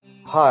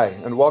Hi,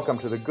 and welcome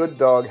to the Good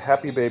Dog,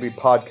 Happy Baby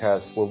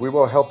podcast, where we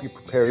will help you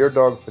prepare your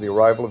dog for the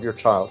arrival of your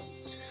child.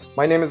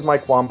 My name is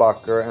Mike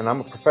Wambacher, and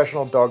I'm a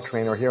professional dog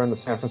trainer here in the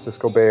San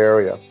Francisco Bay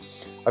Area.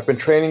 I've been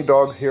training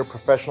dogs here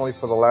professionally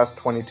for the last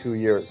 22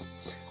 years.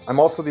 I'm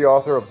also the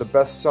author of the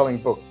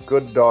best-selling book,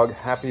 Good Dog,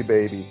 Happy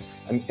Baby,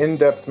 an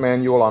in-depth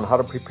manual on how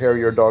to prepare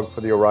your dog for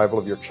the arrival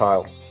of your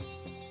child.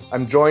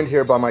 I'm joined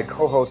here by my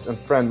co-host and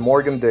friend,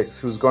 Morgan Dix,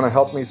 who's going to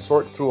help me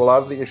sort through a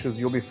lot of the issues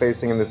you'll be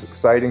facing in this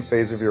exciting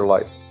phase of your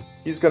life.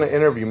 He's going to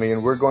interview me,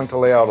 and we're going to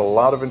lay out a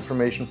lot of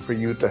information for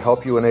you to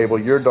help you enable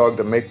your dog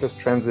to make this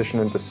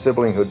transition into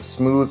siblinghood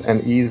smooth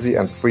and easy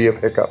and free of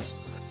hiccups.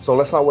 So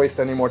let's not waste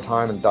any more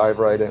time and dive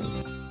right in.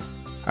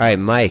 All right,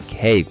 Mike,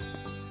 hey,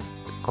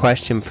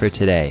 question for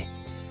today.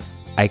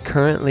 I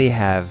currently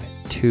have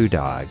 2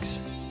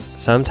 dogs.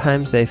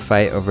 Sometimes they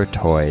fight over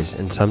toys,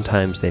 and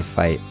sometimes they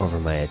fight over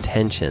my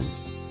attention.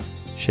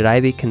 Should I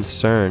be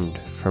concerned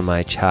for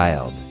my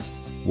child?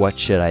 What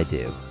should I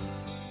do?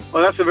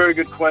 Well, that's a very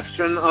good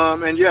question.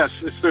 And yes,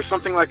 if there's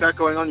something like that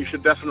going on, you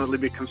should definitely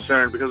be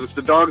concerned, because if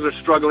the dogs are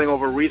struggling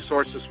over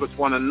resources with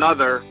one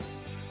another,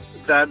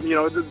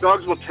 the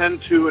dogs will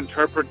tend to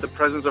interpret the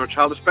presence of a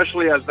child,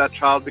 especially as that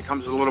child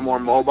becomes a little more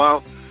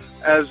mobile,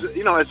 as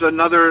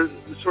another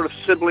sort of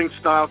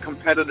sibling-style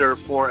competitor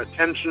for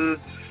attention,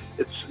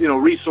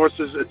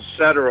 resources,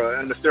 etc.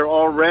 And if they're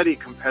already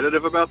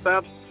competitive about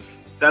that,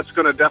 that's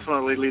going to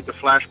definitely lead to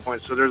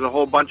flashpoints. So there's a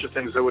whole bunch of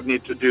things that we would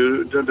need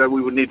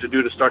to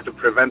do to start to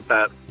prevent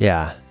that.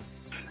 Yeah.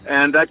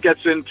 And that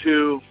gets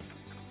into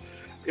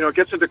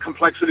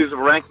complexities of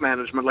rank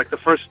management. Like the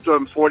first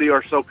 40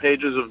 or so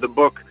pages of the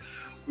book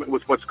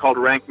with what's called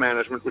rank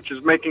management, which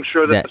is making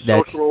sure that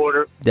the social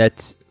order.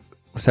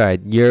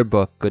 Your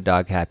book, Good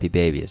Dog, Happy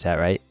Baby, is that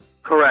right?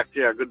 Correct,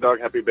 yeah, Good Dog,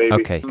 Happy Baby.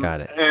 Okay,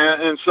 got it.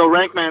 And so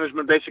rank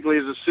management basically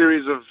is a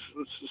series of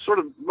sort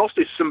of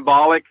mostly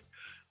symbolic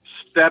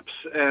steps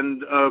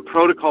and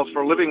protocols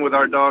for living with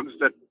our dogs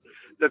that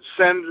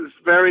send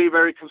very,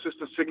 very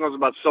consistent signals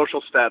about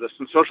social status.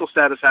 And social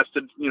status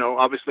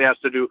obviously has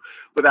to do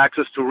with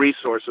access to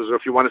resources, or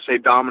if you want to say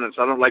dominance.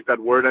 I don't like that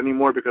word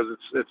anymore because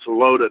it's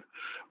loaded.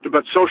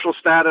 But social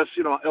status,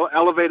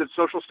 elevated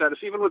social status,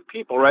 even with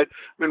people, right?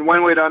 I mean,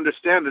 one way to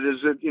understand it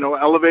is that,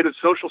 elevated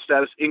social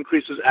status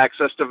increases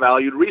access to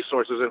valued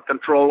resources and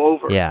control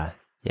over. Yeah.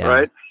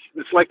 Right?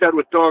 It's like that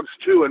with dogs,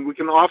 too, and we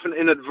can often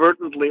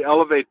inadvertently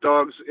elevate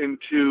dogs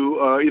into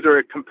either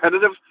a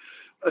competitive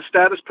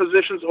status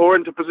positions or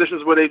into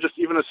positions where they just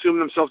even assume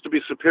themselves to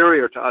be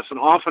superior to us. And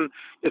often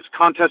it's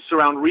contests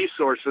around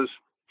resources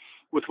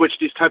with which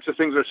these types of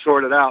things are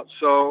sorted out.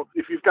 So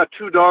if you've got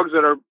 2 dogs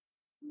that are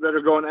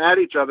going at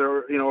each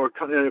other, or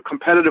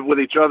competitive with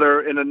each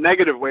other in a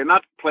negative way,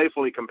 not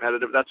playfully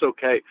competitive, that's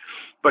okay,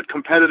 but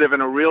competitive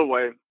in a real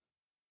way,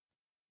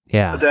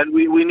 yeah, then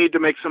we need to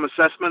make some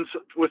assessments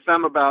with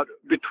them about,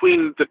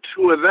 between the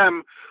 2 of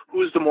them,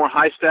 who's the more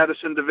high-status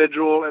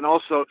individual, and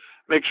also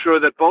make sure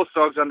that both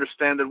dogs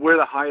understand that we're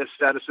the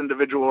highest-status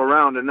individual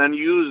around, and then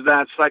use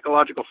that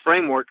psychological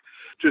framework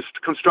to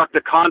construct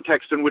a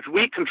context in which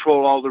we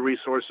control all the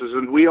resources,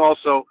 and we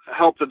also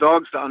help the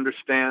dogs to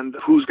understand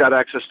who's got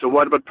access to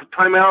what. But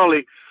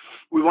primarily,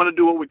 we want to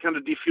do what we can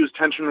to defuse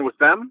tension with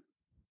them,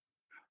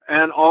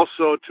 and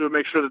also to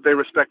make sure that they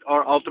respect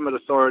our ultimate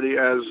authority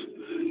as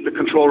the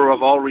controller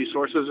of all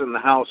resources in the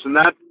house. And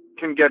that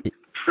can get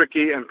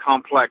tricky and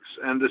complex.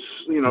 And this,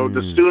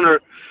 the sooner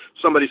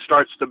somebody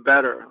starts, the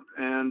better.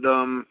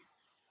 And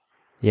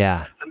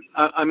yeah,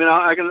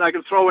 I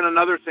can throw in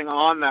another thing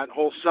on that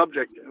whole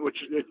subject, which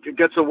it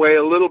gets away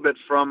a little bit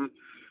from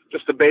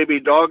just the baby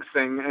dog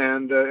thing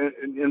and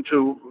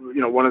into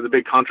one of the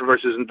big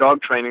controversies in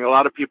dog training. A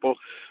lot of people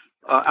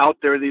out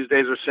there these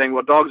days are saying,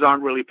 well, dogs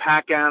aren't really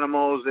pack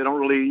animals.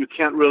 You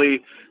can't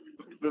really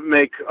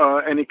make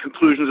any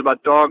conclusions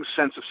about dogs'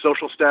 sense of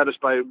social status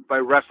by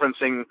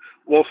referencing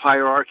wolf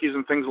hierarchies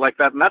and things like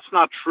that. And that's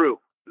not true.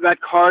 That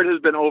card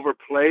has been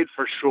overplayed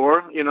for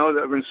sure.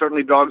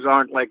 Certainly dogs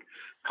aren't like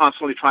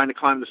constantly trying to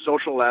climb the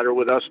social ladder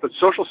with us, but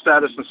social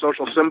status and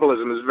social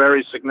symbolism is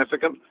very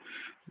significant.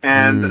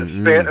 And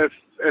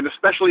and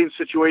especially in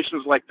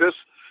situations like this,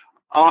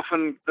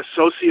 often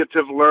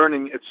associative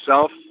learning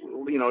itself,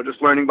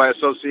 just learning by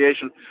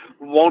association,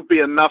 won't be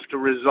enough to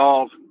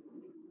resolve,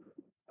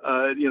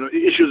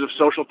 issues of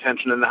social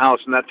tension in the house,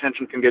 and that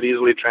tension can get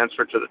easily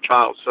transferred to the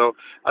child. So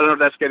I don't know if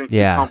that's getting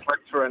too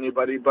complex for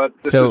anybody, but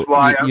this is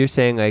why you're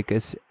saying like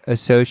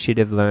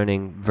associative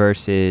learning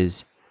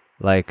versus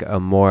like a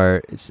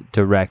more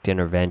direct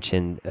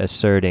intervention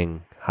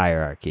asserting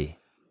hierarchy.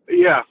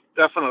 Yeah.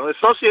 Definitely.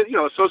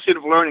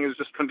 Associative learning is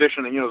just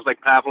conditioning. It's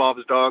like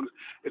Pavlov's dogs.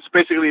 It's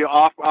basically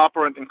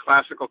operant in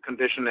classical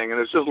conditioning, and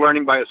it's just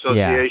learning by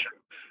association.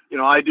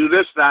 Yeah. I do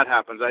this, that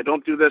happens. I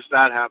don't do this,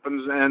 that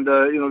happens. And,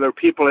 there are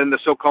people in the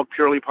so-called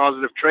purely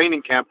positive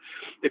training camp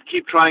that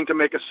keep trying to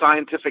make a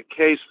scientific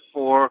case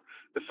for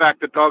the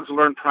fact that dogs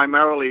learn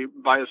primarily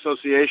by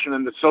association,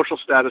 and that social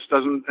status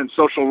and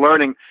social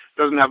learning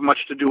doesn't have much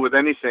to do with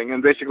anything.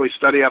 And basically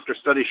study after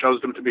study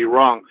shows them to be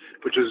wrong,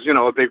 which is,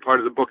 a big part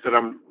of the book that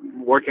I'm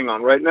working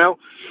on right now.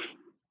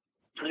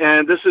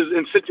 And this is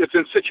it's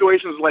in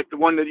situations like the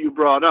one that you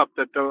brought up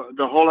that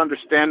the whole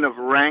understanding of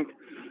rank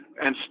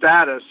and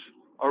status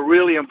are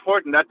really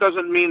important. That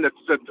doesn't mean that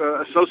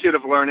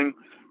associative learning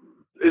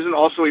isn't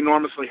also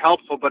enormously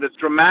helpful, but it's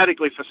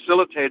dramatically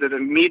facilitated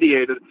and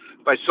mediated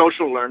by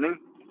social learning,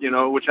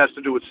 which has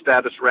to do with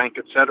status, rank,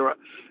 etc.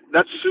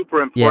 That's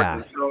super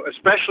important. Yeah. So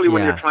especially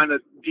when Yeah. you're trying to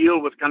deal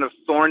with kind of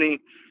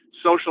thorny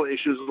social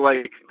issues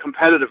like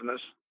competitiveness.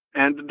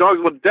 And the dogs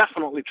will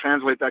definitely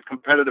translate that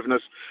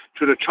competitiveness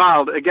to the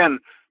child. Again,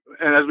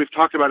 and as we've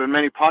talked about in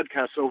many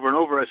podcasts over and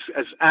over,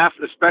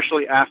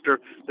 especially after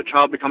the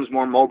child becomes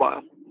more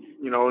mobile.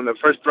 And the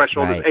first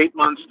threshold Right. is 8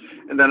 months,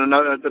 and then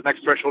the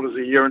next threshold is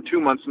 1 year and 2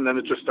 months, and then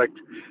it just like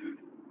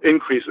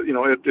increases.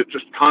 It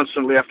just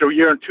constantly, after 1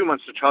 year and 2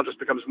 months, the child just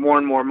becomes more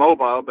and more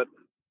mobile, but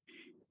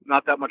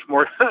not that much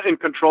more in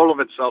control of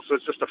itself. So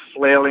it's just a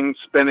flailing,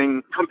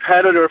 spinning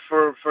competitor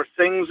for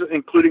things,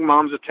 including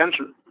mom's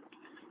attention.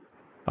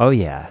 Oh,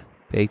 yeah.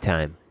 Big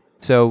time.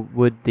 So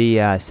would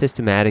the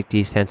systematic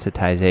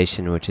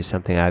desensitization, which is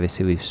something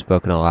obviously we've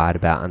spoken a lot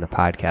about on the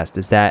podcast,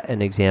 is that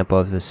an example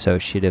of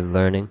associative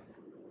learning?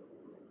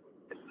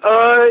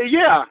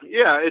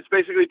 Yeah. It's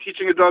basically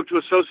teaching a dog to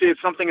associate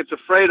something it's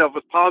afraid of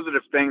with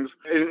positive things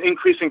in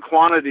increasing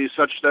quantities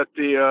such that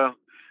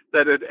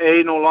that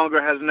it no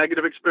longer has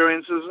negative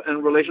experiences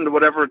in relation to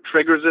whatever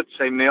triggers it,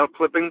 say nail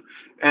clipping,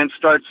 and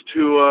starts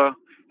to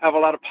have a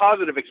lot of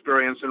positive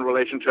experience in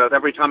relation to it.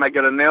 Every time I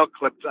get a nail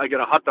clipped, I get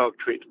a hot dog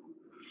treat.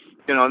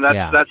 And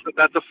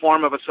that's a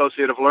form of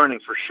associative learning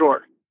for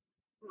sure.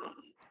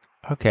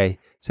 Okay.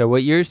 So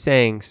what you're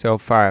saying so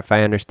far, if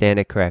I understand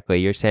it correctly,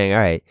 you're saying, all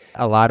right,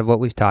 a lot of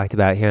what we've talked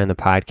about here on the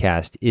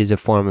podcast is a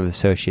form of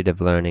associative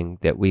learning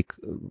that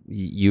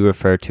you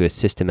refer to as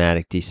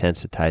systematic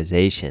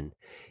desensitization.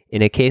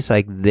 In a case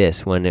like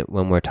this, when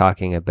we're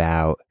talking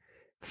about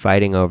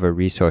fighting over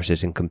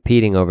resources and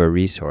competing over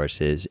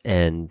resources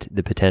and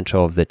the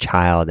potential of the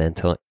child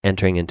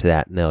entering into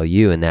that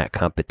milieu and that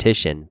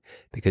competition,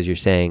 because you're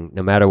saying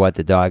no matter what,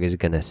 the dog is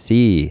going to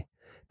see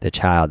the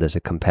child as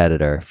a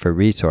competitor for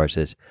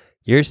resources,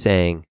 you're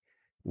saying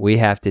we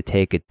have to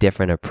take a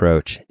different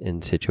approach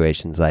in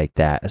situations like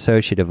that.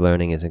 Associative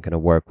learning isn't going to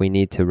work. We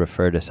need to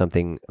refer to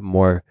something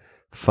more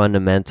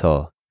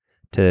fundamental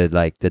to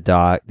like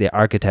the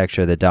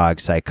architecture of the dog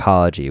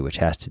psychology, which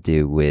has to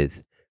do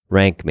with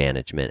rank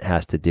management,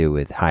 has to do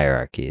with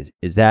hierarchies.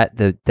 Is that's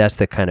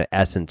the kind of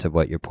essence of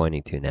what you're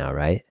pointing to now,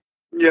 right?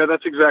 Yeah,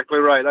 that's exactly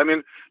right. I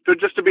mean,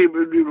 just to be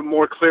even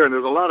more clear, and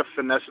there's a lot of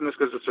finesse in this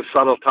because it's a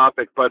subtle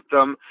topic, but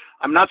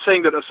I'm not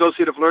saying that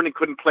associative learning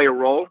couldn't play a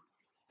role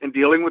in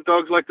dealing with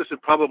dogs like this.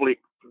 It probably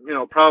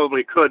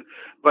could,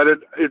 but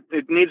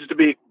it needs to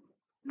be,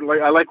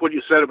 like, I like what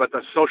you said about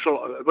the social,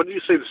 what did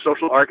you say, the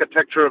social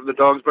architecture of the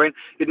dog's brain?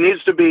 It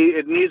needs to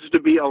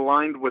be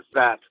aligned with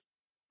that.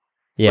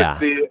 Yeah.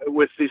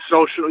 With the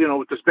social,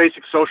 with the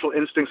basic social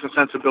instincts and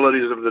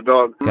sensibilities of the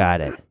dog.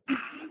 Got it.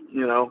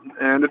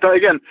 And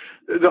again,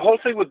 the whole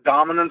thing with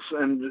dominance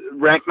and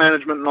rank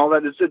management and all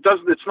that,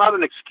 it's not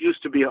an excuse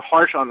to be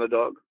harsh on the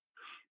dog.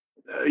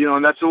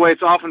 And that's the way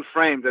it's often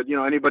framed, that,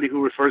 anybody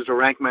who refers to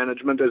rank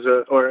management as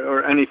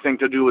or anything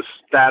to do with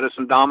status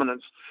and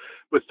dominance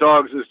with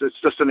dogs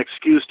it's just an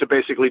excuse to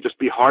basically just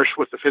be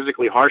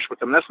physically harsh with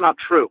them. That's not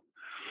true.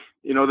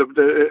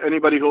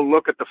 Anybody who'll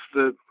look at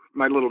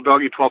my little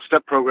doggy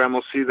 12-step program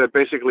will see that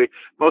basically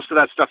most of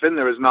that stuff in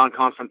there is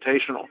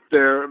non-confrontational.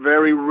 They're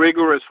very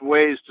rigorous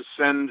ways to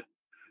send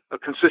a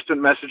consistent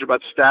message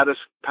about status,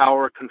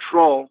 power,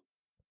 control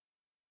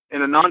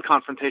in a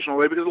non-confrontational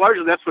way, because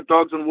largely that's what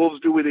dogs and wolves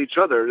do with each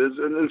other.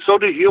 And so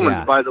do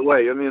humans, by the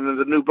way. I mean, in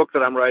the new book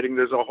that I'm writing,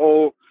 there's a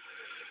whole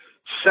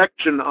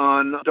section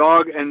on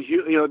dog and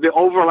the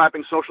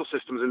overlapping social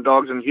systems in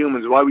dogs and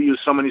humans, why we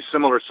use so many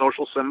similar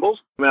social symbols.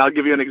 I mean, I'll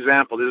give you an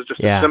example. This is just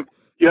a simple.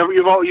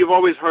 You've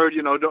always heard,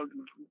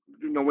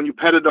 when you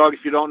pet a dog,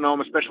 if you don't know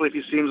him, especially if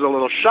he seems a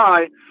little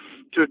shy,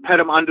 to pet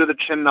him under the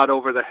chin, not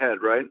over the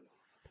head, right?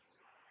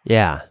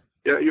 Yeah.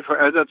 Yeah, you've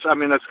heard that's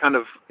kind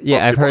of.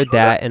 Yeah, I've heard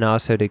that, and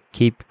also to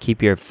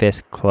keep your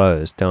fist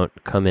closed. Don't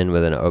come in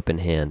with an open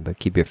hand, but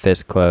keep your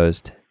fist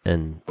closed.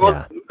 And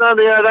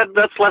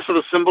that's less of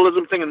a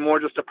symbolism thing and more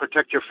just a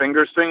protect your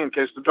fingers thing in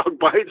case the dog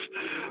bites.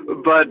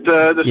 But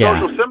the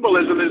social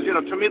symbolism is,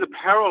 to me, the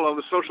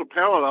social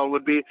parallel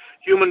would be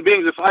human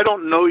beings. If I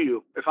don't know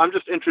you, if I'm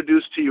just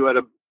introduced to you at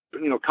a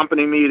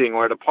company meeting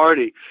or at a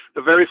party,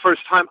 the very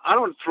first time, I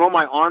don't throw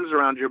my arms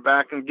around your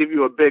back and give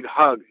you a big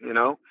hug.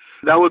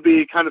 That would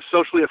be kind of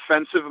socially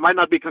offensive. It might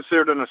not be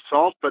considered an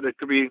assault, but it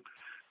could be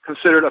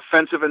considered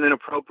offensive and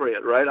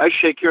inappropriate, right? I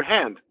shake your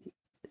hand.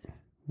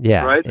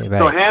 Yeah. Right?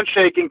 So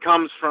handshaking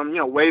comes from,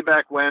 way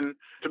back when,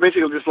 to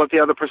basically just let the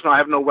other person know I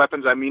have no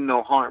weapons, I mean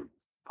no harm.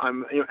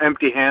 I'm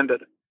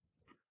empty-handed.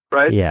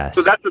 Right? Yes.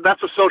 So that's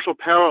a social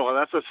parallel.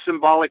 That's a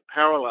symbolic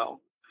parallel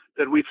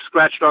that we've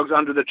scratched dogs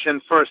under the chin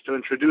first to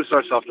introduce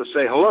ourselves, to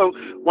say hello.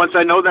 Once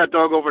I know that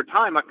dog over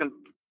time, I can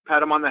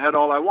pat him on the head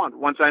all I want.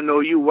 Once I know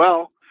you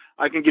well,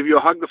 I can give you a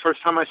hug the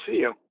first time I see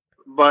you.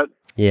 But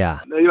Yeah.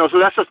 So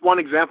that's just one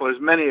example.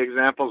 There's many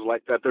examples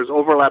like that. There's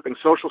overlapping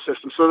social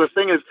systems. So the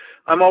thing is,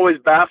 I'm always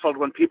baffled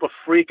when people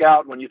freak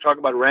out when you talk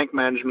about rank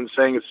management,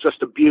 saying it's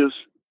just abuse,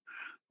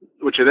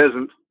 which it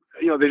isn't.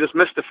 They just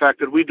miss the fact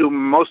that we do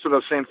most of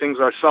those same things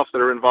ourselves that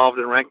are involved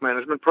in rank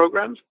management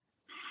programs.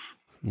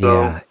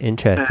 Yeah,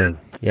 interesting.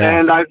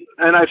 Yes.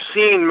 And I've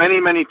seen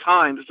many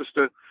times, just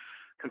to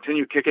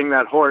continue kicking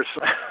that horse,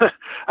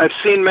 I've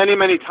seen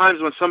many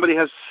times when somebody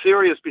has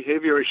serious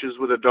behavior issues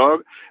with a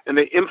dog, and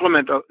they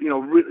implement a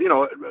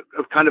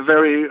kind of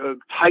very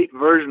tight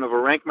version of a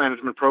rank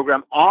management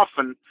program.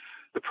 Often,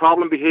 the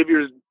problem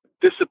behaviors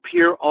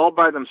disappear all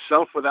by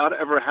themselves without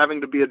ever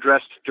having to be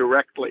addressed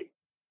directly.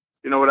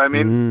 You know what I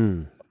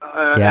mean?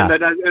 Yeah. And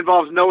that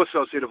involves no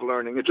associative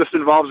learning. It just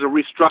involves a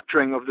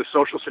restructuring of the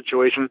social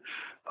situation.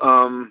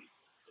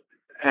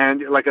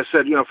 And like I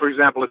said, for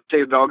example, let's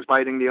say the dog's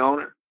biting the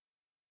owner.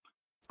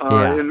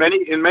 In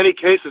many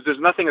cases, there's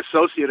nothing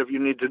associative you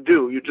need to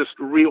do. You just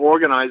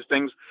reorganize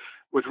things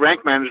with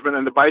rank management,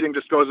 and the biting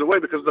just goes away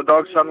because the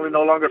dog suddenly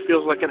no longer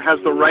feels like it has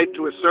the right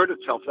to assert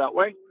itself that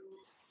way.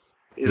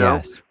 You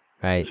know?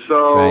 Right.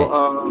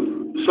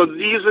 So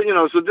these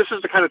are, so this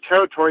is the kind of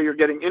territory you're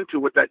getting into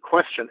with that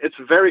question. It's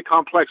very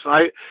complex.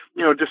 And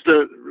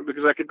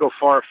because I could go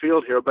far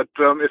afield here, but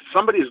if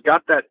somebody's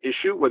got that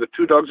issue where the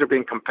two dogs are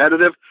being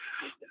competitive,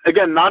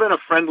 again, not in a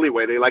friendly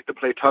way, they like to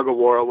play tug of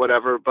war or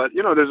whatever, but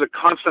there's a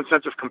constant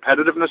sense of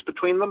competitiveness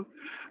between them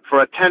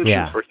for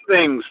attention, for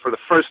things, for the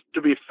first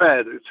to be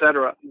fed,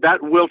 etc.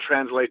 That will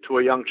translate to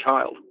a young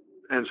child.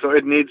 And so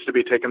it needs to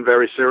be taken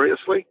very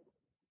seriously.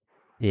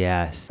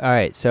 Yes. All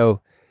right.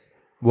 So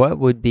what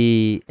would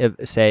be,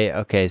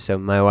 so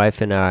my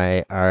wife and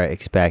I are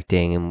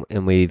expecting,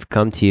 and we've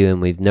come to you and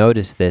we've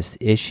noticed this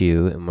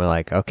issue, and we're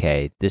like,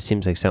 okay, this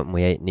seems like something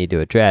we need to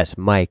address.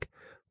 Mike,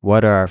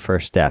 what are our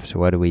first steps?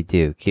 What do we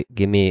do?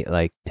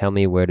 Tell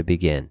me where to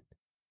begin.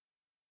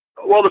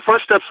 Well, the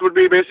first steps would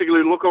be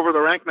basically look over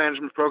the rank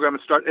management program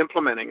and start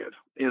implementing it.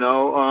 And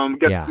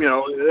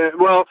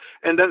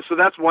then, so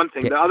that's one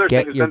thing. The other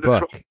thing is then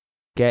book.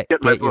 Get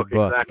my book.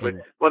 Exactly.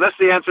 Well, that's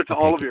the answer to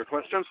all of your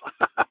questions.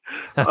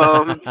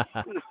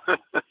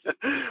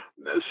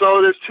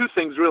 So there's two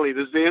things really.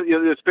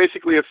 It's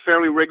basically a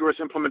fairly rigorous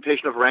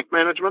implementation of rank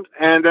management,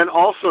 and then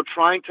also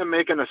trying to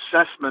make an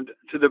assessment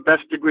to the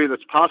best degree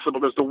that's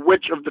possible as to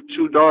which of the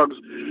two dogs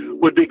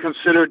would be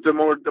considered the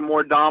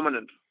more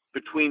dominant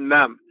between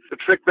them. The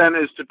trick then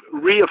is to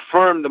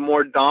reaffirm the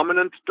more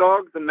dominant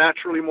dog, the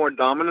naturally more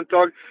dominant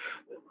dog,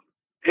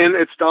 in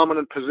its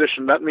dominant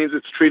position. That means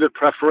it's treated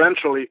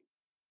preferentially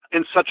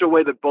in such a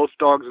way that both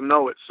dogs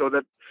know it, so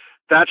that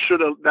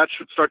should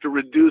start to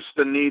reduce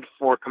the need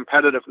for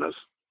competitiveness.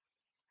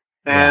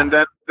 And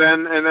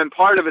then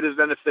part of it is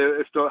then if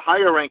the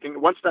higher ranking,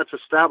 once that's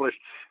established,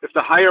 if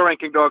the higher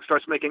ranking dog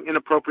starts making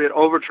inappropriate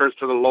overtures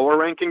to the lower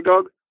ranking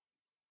dog,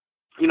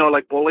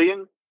 like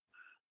bullying,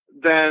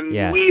 then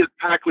we as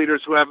pack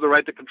leaders who have the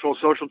right to control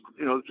social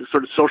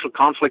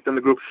conflict in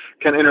the group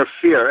can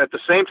interfere. At the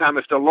same time,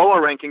 if the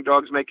lower ranking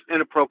dogs make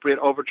inappropriate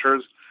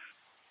overtures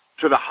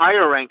to the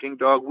higher ranking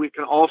dog, we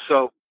can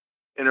also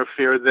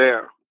interfere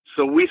there.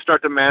 So we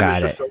start to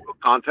manage the social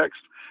context.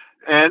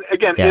 And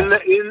again,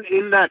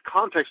 in that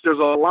context, there's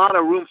a lot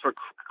of room for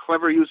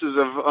clever uses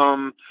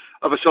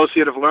of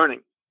associative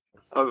learning,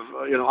 of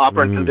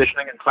operant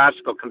conditioning and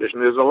classical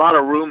conditioning. There's a lot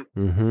of room.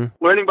 Mm-hmm.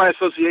 Learning by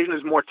association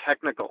is more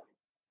technical,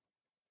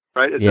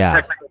 right? It's a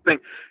technical thing.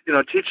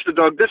 Teach the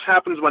dog this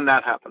happens when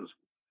that happens.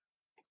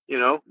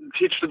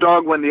 Teach the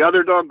dog when the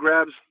other dog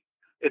grabs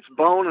its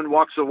bone and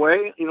walks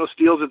away,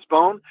 steals its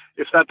bone.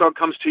 If that dog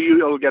comes to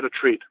you, it'll get a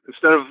treat.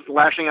 Instead of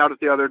lashing out at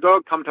the other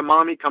dog, come to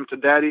mommy, come to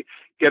daddy,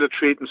 get a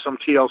treat and some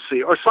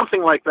TLC or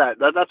something like that.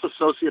 That's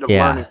associative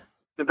learning.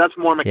 And that's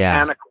more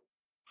mechanical.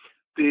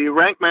 The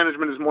rank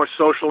management is more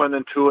social and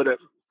intuitive.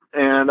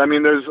 And I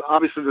mean, there's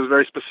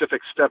very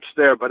specific steps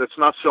there, but it's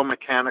not so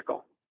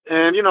mechanical.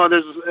 And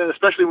there's,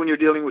 especially when you're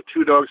dealing with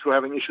two dogs who are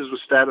having issues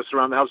with status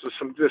around the house,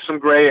 there's some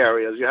gray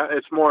areas. Yeah,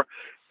 it's more.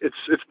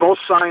 It's both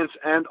science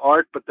and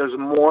art, but there's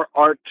more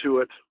art to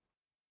it.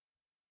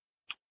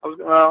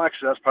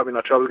 Actually, that's probably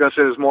not true. I was going to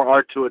say there's more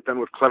art to it than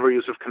with clever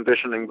use of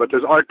conditioning, but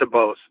there's art to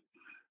both.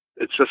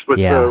 It's just with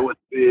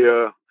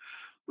the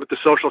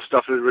social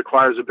stuff, it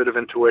requires a bit of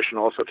intuition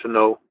also to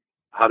know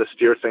how to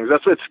steer things.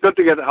 It's good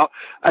to get help.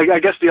 I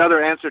guess the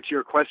other answer to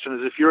your question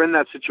is if you're in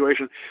that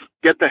situation,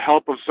 get the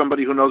help of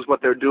somebody who knows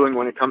what they're doing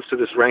when it comes to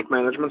this rank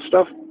management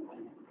stuff.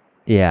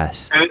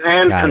 Yes.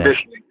 And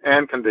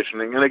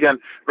conditioning. And again,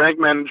 rank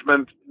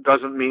management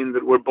doesn't mean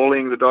that we're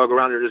bullying the dog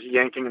around or just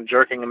yanking and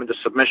jerking him into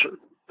submission.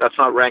 That's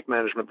not rank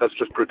management. That's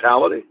just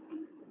brutality.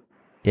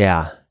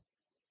 Yeah.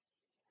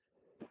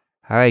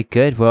 All right,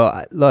 good.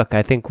 Well, look,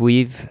 I think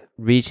we've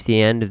reached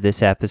the end of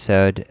this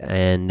episode,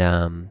 and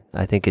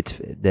I think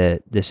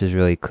this is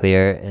really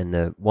clear.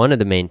 And one of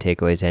the main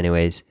takeaways,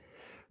 anyways,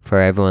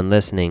 for everyone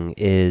listening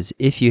is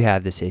if you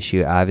have this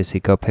issue, obviously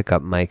go pick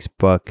up Mike's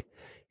book.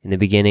 In the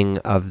beginning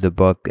of the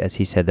book, as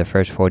he said, the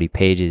first 40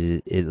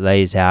 pages, it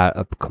lays out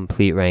a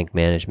complete rank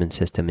management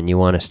system, and you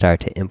want to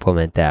start to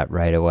implement that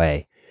right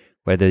away.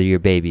 whether your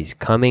baby's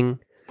coming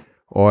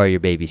or your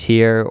baby's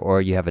here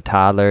or you have a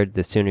toddler.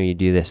 The sooner you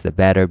do this, the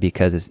better,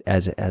 because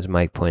as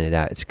Mike pointed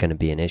out, it's going to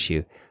be an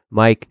issue.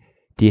 Mike,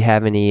 do you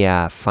have any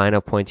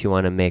final points you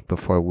want to make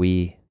before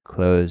we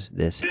close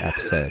this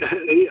episode?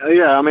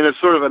 Yeah, I mean, it's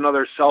sort of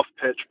another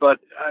self-pitch, but,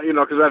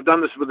 because I've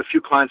done this with a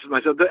few clients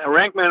myself. The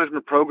rank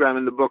management program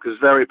in the book is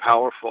very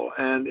powerful,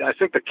 and I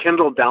think the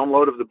Kindle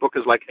download of the book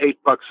is like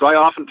 $8. So I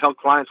often tell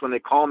clients when they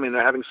call me and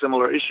they're having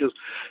similar issues,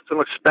 so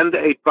look, spend the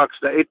 $8.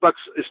 The $8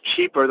 is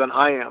cheaper than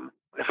I am.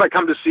 If I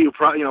come to see you,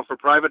 for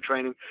private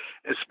training,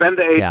 and spend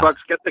the $8,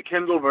 get the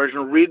Kindle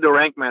version, read the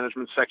rank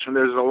management section.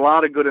 There's a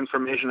lot of good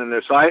information in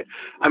there. So I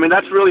mean,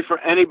 that's really for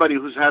anybody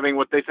who's having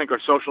what they think are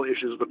social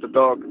issues with the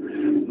dog.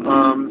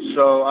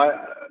 So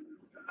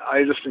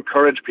I just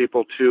encourage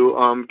people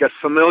to get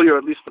familiar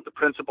at least with the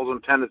principles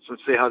and tenets and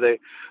see how they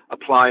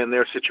apply in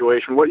their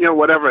situation.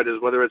 Whatever it is,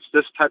 whether it's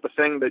this type of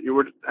thing that you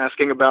were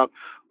asking about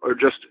or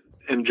just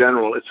in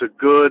general, it's a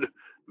good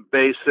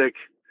basic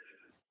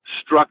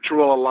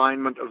structural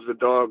alignment of the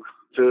dog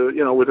to,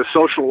 with a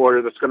social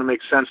order that's going to make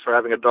sense for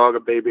having a dog, a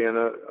baby, and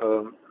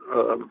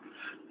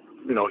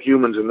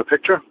humans in the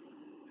picture.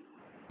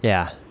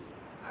 Yeah.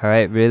 All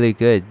right. Really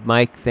good.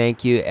 Mike,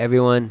 thank you.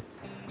 Everyone,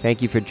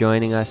 thank you for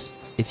joining us.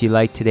 If you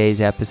liked today's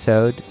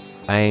episode,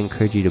 I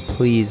encourage you to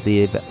please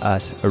leave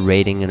us a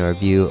rating and a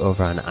review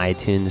over on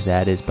iTunes.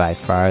 That is by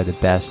far the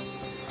best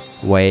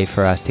way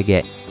for us to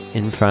get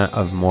in front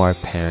of more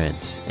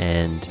parents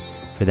and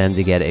for them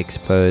to get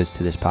exposed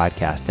to this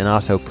podcast. And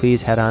also,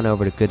 please head on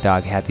over to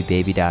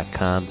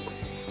gooddoghappybaby.com.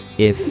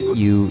 If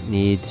you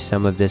need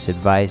some of this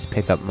advice,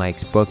 pick up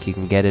Mike's book. You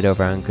can get it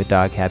over on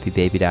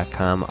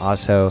gooddoghappybaby.com.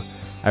 Also,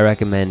 I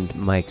recommend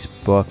Mike's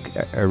book,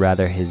 or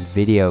rather his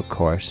video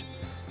course,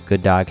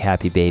 Good Dog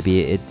Happy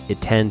Baby.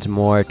 It tends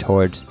more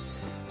towards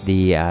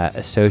the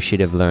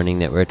associative learning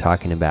that we're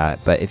talking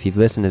about. But if you've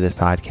listened to this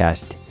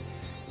podcast,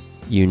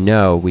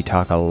 we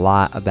talk a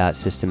lot about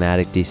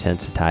systematic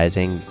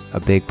desensitizing. A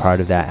big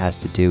part of that has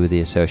to do with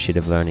the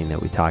associative learning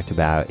that we talked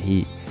about.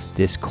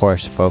 This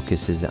course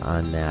focuses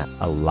on that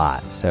a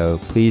lot. So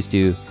please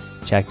do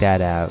check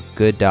that out.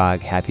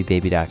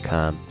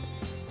 gooddoghappybaby.com.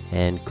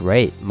 And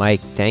great.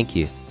 Mike, thank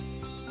you.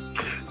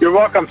 You're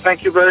welcome.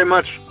 Thank you very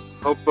much.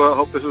 Hope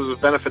this was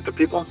a benefit to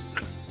people.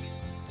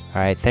 All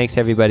right. Thanks,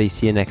 everybody.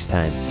 See you next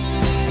time.